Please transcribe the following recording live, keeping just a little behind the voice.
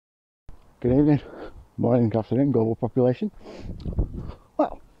Good evening, morning, good afternoon, global population.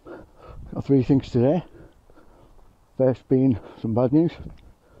 Well, got three things today. First being some bad news.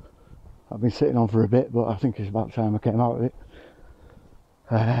 I've been sitting on for a bit, but I think it's about time I came out of it.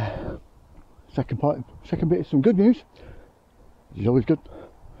 Second bit is some good news, which is always good,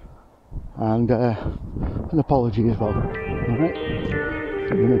 and an apology as well. Alright,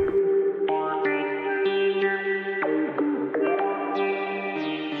 see you in a minute.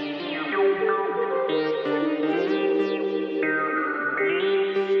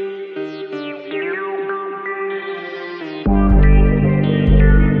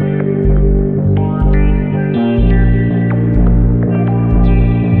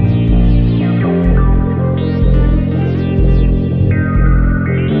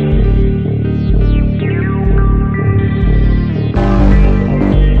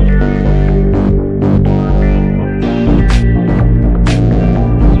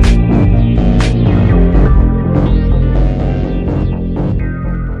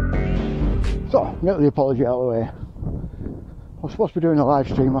 Get the apology out of the way. I was supposed to be doing a live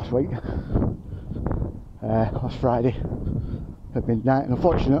stream last week, last Friday at midnight, and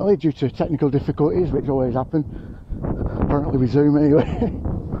unfortunately, due to technical difficulties, which always happen, apparently with Zoom anyway,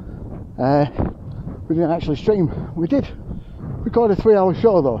 we didn't actually stream. We did record a 3-hour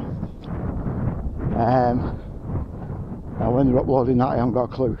show though. Now when they're uploading that, I haven't got a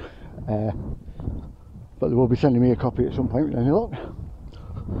clue, but they will be sending me a copy at some point with any luck.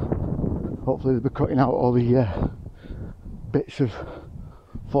 Hopefully they'll be cutting out all the bits of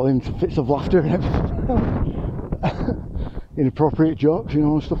falling into fits of laughter and everything. Inappropriate jokes, you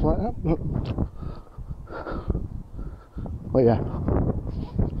know, and stuff like that. But yeah,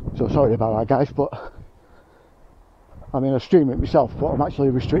 so sorry about that, guys. But I mean, I stream it myself, but I'm actually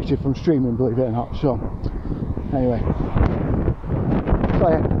restricted from streaming, believe it or not. So anyway, so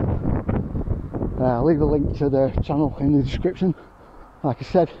yeah, I'll leave a link to the channel in the description. Like I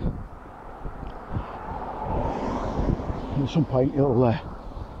said, at some point it'll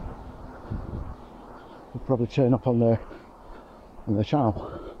probably turn up on the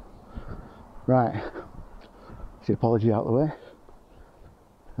channel. Right, that's the apology out of the way.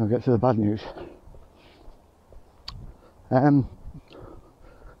 I'll get to the bad news.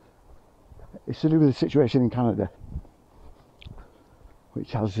 It's to do with the situation in Canada,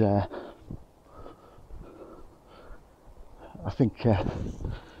 which has I think shall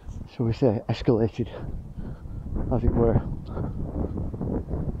we say escalated, as it were.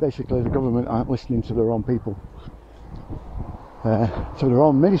 Basically the government aren't listening to their own people, to their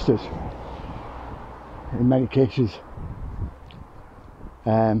own ministers in many cases.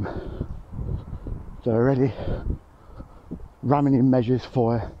 They're already ramming in measures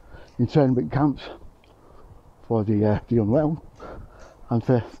for internment camps for the unwell and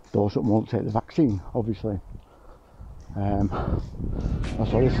for those that won't take the vaccine, obviously.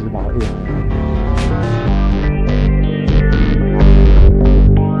 That's what this is about here.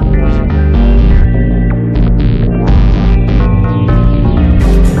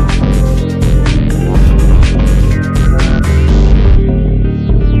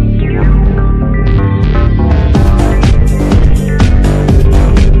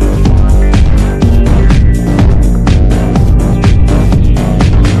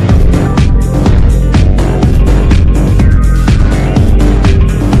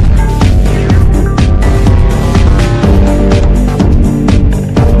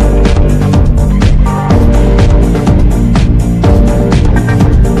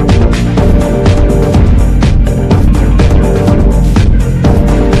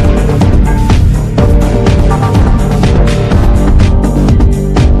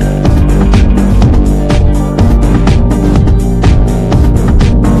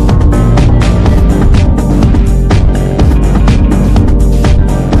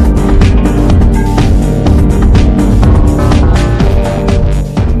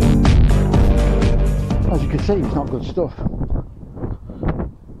 It's not good stuff,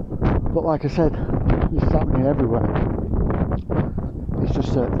 but like I said, this is happening everywhere. It's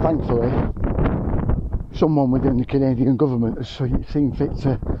just that thankfully someone within the Canadian government has seen fit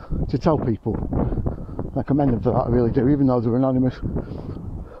to tell people. I commend them for that, I really do, even though they're anonymous.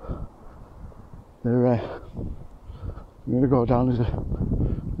 They're going to go down as an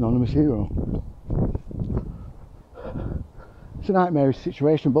anonymous hero. It's a nightmarish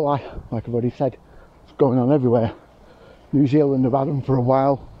situation, but like I've already said, going on everywhere. New Zealand have had them for a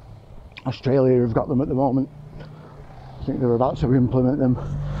while. Australia have got them at the moment. I think they're about to implement them,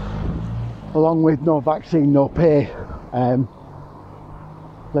 along with no vaccine, no pay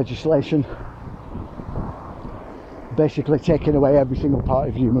legislation, basically taking away every single part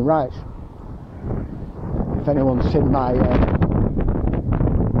of human rights. if anyone's seen my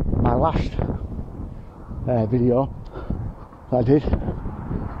my last video that I did,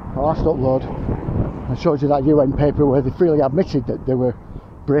 my last upload, I showed you that UN paper where they freely admitted that they were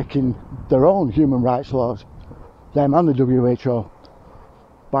breaking their own human rights laws, them and the WHO,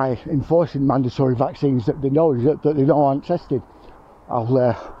 by enforcing mandatory vaccines that they know aren't tested.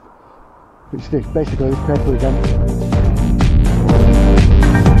 It's basically this paper again.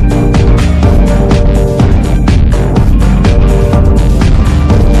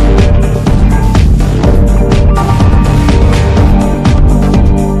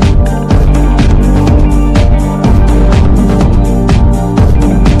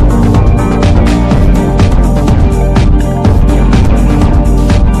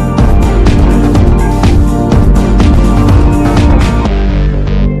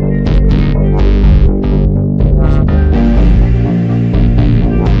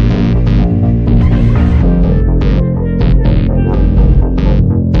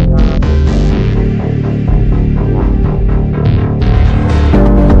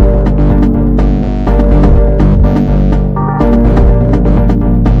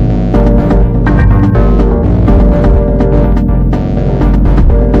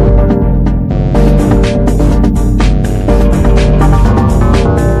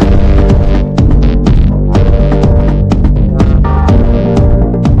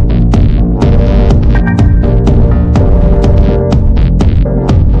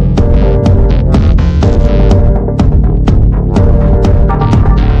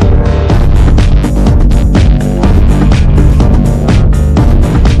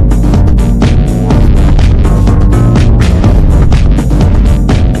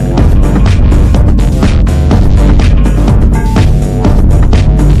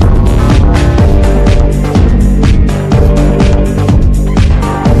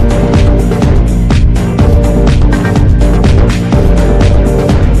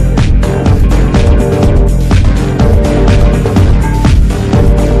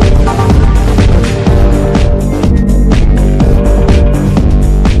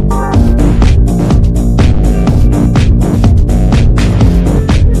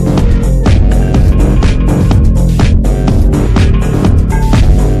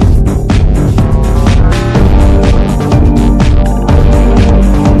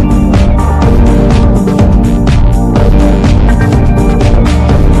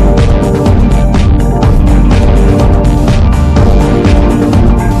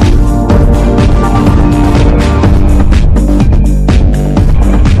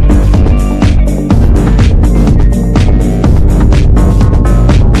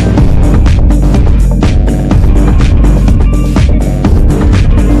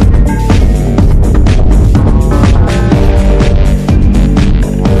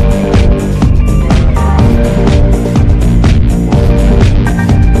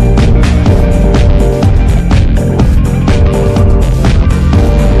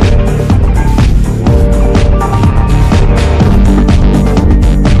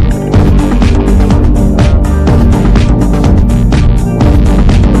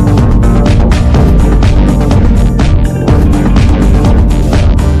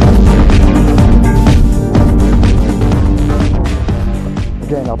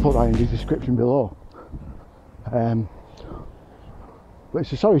 I'll put that in the description below. But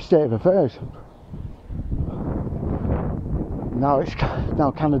it's a sorry state of affairs. Now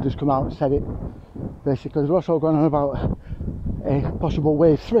Canada's come out and said it. Basically, they're also going on about a possible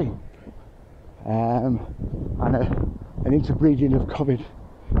wave 3 and an interbreeding of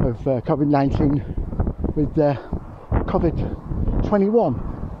COVID-19 with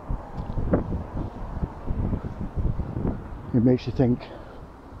COVID-21. It makes you think.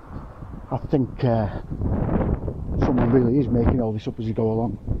 I think someone really is making all this up as you go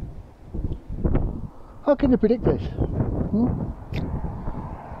along. How can they predict this?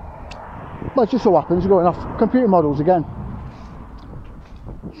 Well, it just so happens going off computer models again.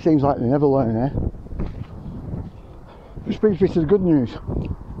 Seems like they never learn, eh? Which brings me to the good news.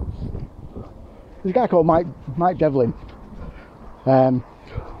 There's a guy called Mike Devlin.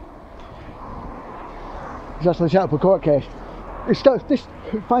 He's actually set up a court case.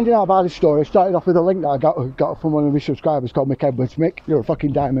 Finding out about this story started off with a link that I got from one of my subscribers called Mick Edwards. Mick, you're a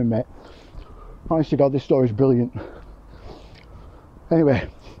fucking diamond, mate. Honest to God, this story is brilliant. Anyway,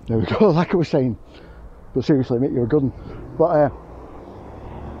 there we go, like I was saying. But seriously, Mick, you're a good one. But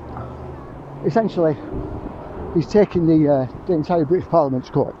essentially, he's taking the entire British Parliament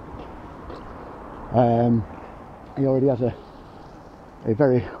to court. He already has a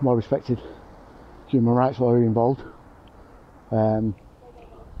very well respected human rights lawyer involved.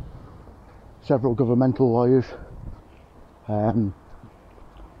 several governmental lawyers, a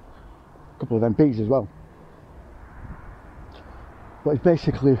couple of MPs as well. But it's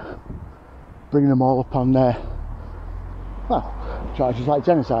basically bringing them all up on their, well, charges like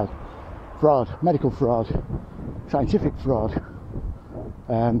genocide, fraud, medical fraud, scientific fraud,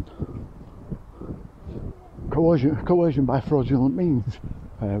 coercion by fraudulent means,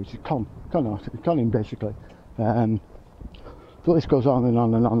 which is conning basically. The list goes on and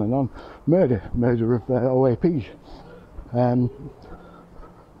on and on and on. Murder of OAPs.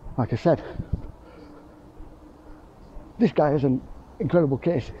 Like I said, this guy has an incredible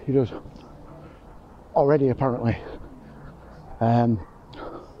case. He does already, apparently.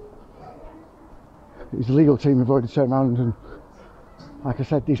 His legal team have already turned around and, like I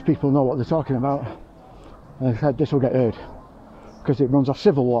said, these people know what they're talking about. And I said this will get heard because it runs off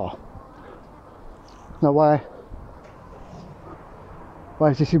civil law. Now, why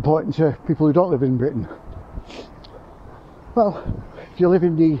is this important to people who don't live in Britain? Well, if you live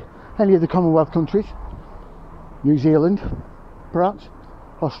in any of the Commonwealth countries, New Zealand, perhaps,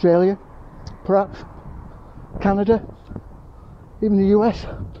 Australia, perhaps, Canada, even the US,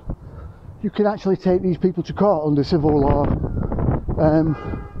 you can actually take these people to court under civil law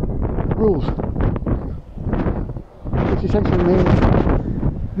rules. Which essentially means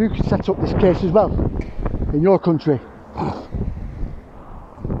you can set up this case as well in your country.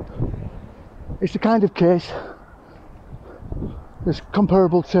 It's the kind of case that's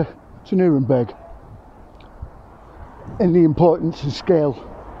comparable to Nuremberg in the importance and scale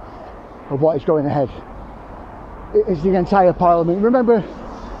of what is going ahead. It is the entire Parliament. Remember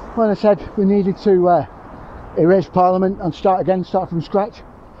when I said we needed to erase Parliament and start from scratch?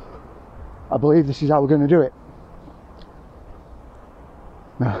 I believe this is how we're going to do it.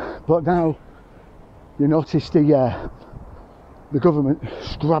 But now you notice the government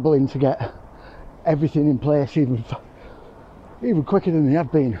scrabbling to get everything in place even quicker than they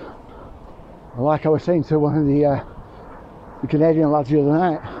have been. Like I was saying to one of the Canadian lads the other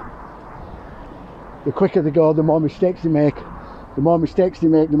night, the quicker they go, the more mistakes they make. The more mistakes they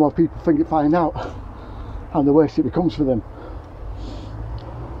make, the more people find out, and the worse it becomes for them.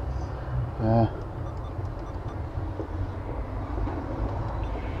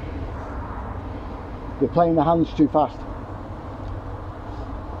 They're playing their hands too fast.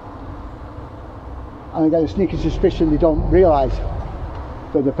 And I get a sneaky suspicion they don't realise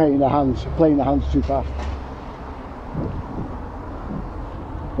that they're playing their hands too fast.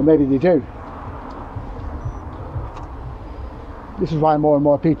 Or maybe they do. This is why more and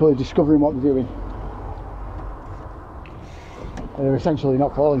more people are discovering what they're doing. And they're essentially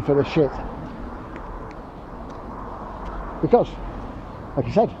not falling for this shit. Because, like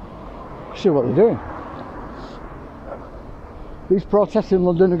I said, see what they're doing. These protests in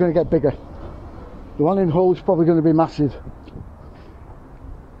London are going to get bigger. The one in Hull is probably going to be massive.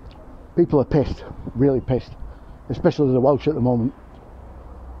 People are pissed, really pissed, especially the Welsh at the moment.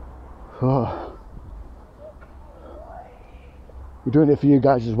 Oh. We're doing it for you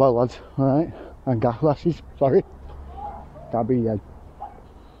guys as well, lads. All right, and lasses. Sorry, can't be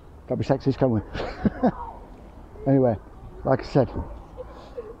sexist, can we? Anyway, like I said,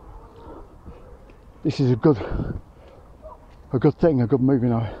 this is a good thing, a good move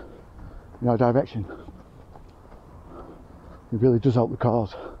in our direction. It really does help the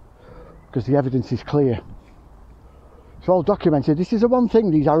cause because the evidence is clear. It's all documented. This is the one thing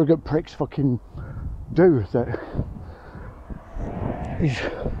these arrogant pricks fucking do that is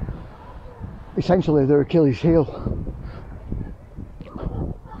essentially their Achilles heel.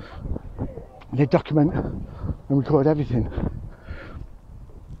 They document and record everything.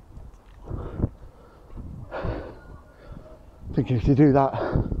 Thinking if they do that,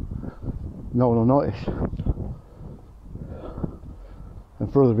 no one will notice.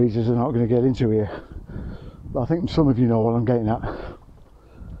 And for other reasons I'm not going to get into here. But I think some of you know what I'm getting at.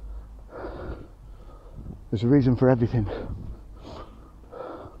 There's a reason for everything.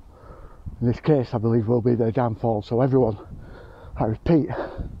 In this case, I believe will be their downfall. So everyone, I repeat,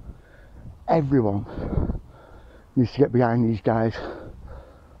 everyone needs to get behind these guys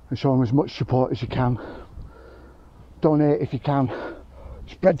and show them as much support as you can. Donate if you can.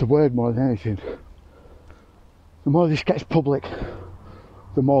 Spread the word more than anything. The more this gets public,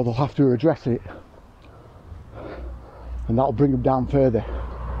 the more they'll have to address it. And that'll bring them down further.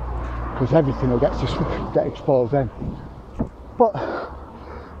 Because everything will get exposed then. But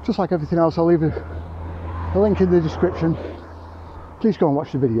just like everything else, I'll leave a link in the description. Please go and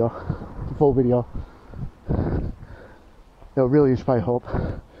watch the video, the full video. It'll really inspire hope.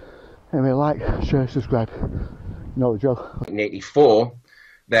 Anyway, like, share, subscribe. You know the drill. In 1984,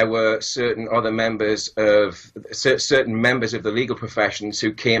 there were certain members of the legal professions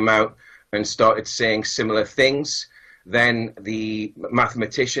who came out and started saying similar things. Then the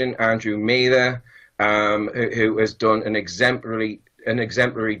mathematician Andrew Mather, who has done an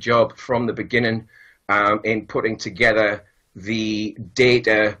exemplary job from the beginning in putting together the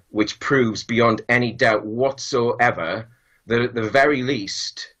data which proves beyond any doubt whatsoever that at the very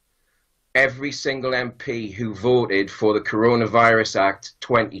least every single MP who voted for the Coronavirus Act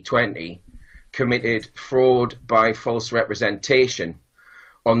 2020 committed fraud by false representation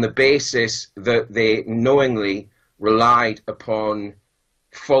on the basis that they knowingly relied upon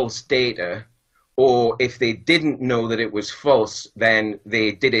false data, or if they didn't know that it was false, then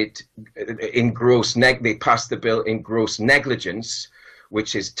they did it in they passed the bill in gross negligence,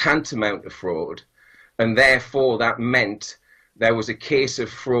 which is tantamount to fraud, and therefore that meant there was a case of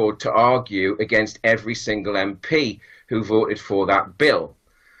fraud to argue against every single MP who voted for that bill.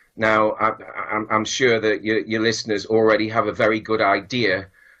 Now, I'm sure that your listeners already have a very good idea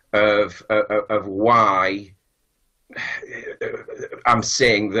of why I'm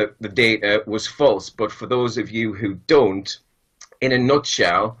saying that the data was false. But for those of you who don't, in a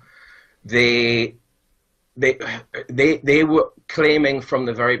nutshell, they were claiming from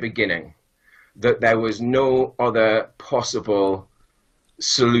the very beginning that there was no other possible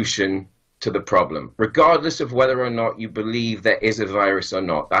solution to the problem, regardless of whether or not you believe there is a virus or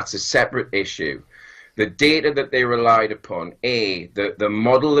not. That's a separate issue. The data that they relied upon, the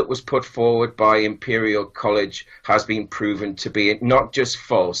model that was put forward by Imperial College has been proven to be not just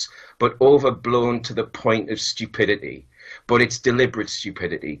false, but overblown to the point of stupidity. But it's deliberate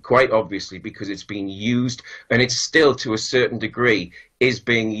stupidity, quite obviously, because it's being used, and it's still, to a certain degree, is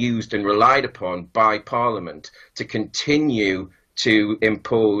being used and relied upon by Parliament to continue to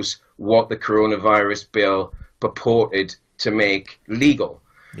impose what the coronavirus bill purported to make legal.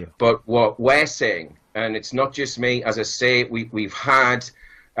 Yeah. But what we're saying, and it's not just me, as I say, we've had,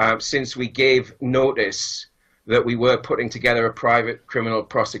 since we gave notice that we were putting together a private criminal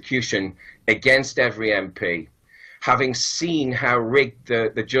prosecution against every MP, having seen how rigged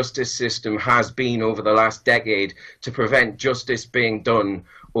the justice system has been over the last decade to prevent justice being done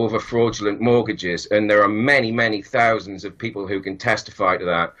over fraudulent mortgages, and there are many, many thousands of people who can testify to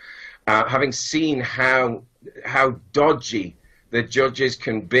that, having seen how dodgy the judges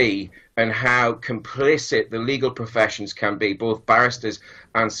can be and how complicit the legal professions can be, both barristers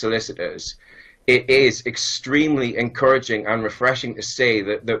and solicitors, it is extremely encouraging and refreshing to say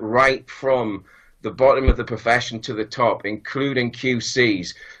that right from the bottom of the profession to the top, including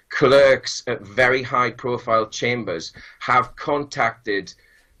QCs, clerks at very high-profile chambers, have contacted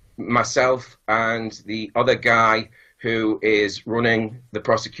myself and the other guy who is running the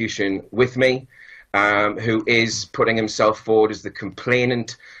prosecution with me, who is putting himself forward as the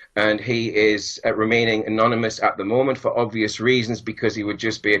complainant, and he is remaining anonymous at the moment for obvious reasons, because he would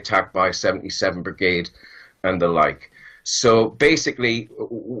just be attacked by 77 Brigade and the like. So basically,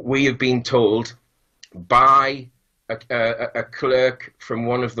 we have been told by a clerk from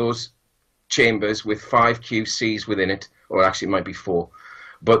one of those chambers with 5 QCs within it, or actually it might be 4,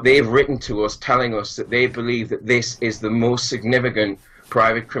 but they've written to us telling us that they believe that this is the most significant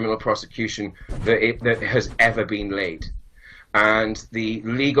private criminal prosecution that has ever been laid. And the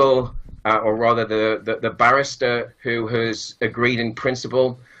legal, or rather the barrister who has agreed in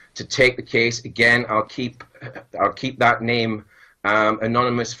principle to take the case, again, I'll keep that name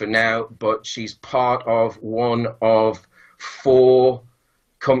anonymous for now, but she's part of one of 4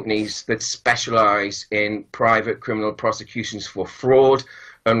 companies that specialize in private criminal prosecutions for fraud.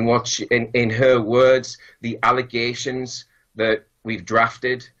 And what she, in her words, the allegations that we've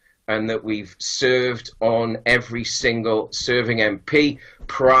drafted and that we've served on every single serving MP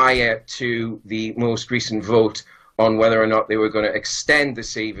prior to the most recent vote on whether or not they were going to extend the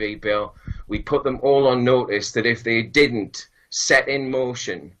CV bill, we put them all on notice that if they didn't set in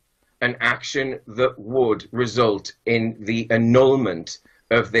motion an action that would result in the annulment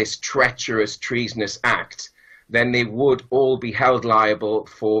of this treacherous, treasonous act, then they would all be held liable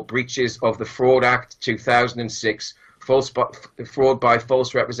for breaches of the Fraud Act 2006, fraud by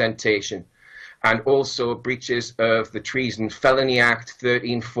false representation, and also breaches of the Treason Felony Act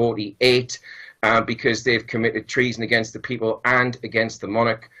 1348, because they've committed treason against the people and against the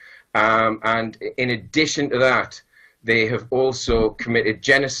monarch. And in addition to that, they have also committed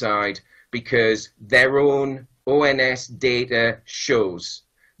genocide, because their own ONS data shows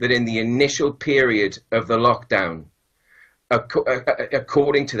that in the initial period of the lockdown,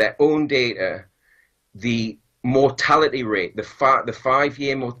 according to their own data, the mortality rate, the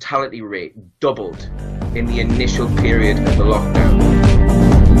 5-year mortality rate doubled in the initial period of the lockdown.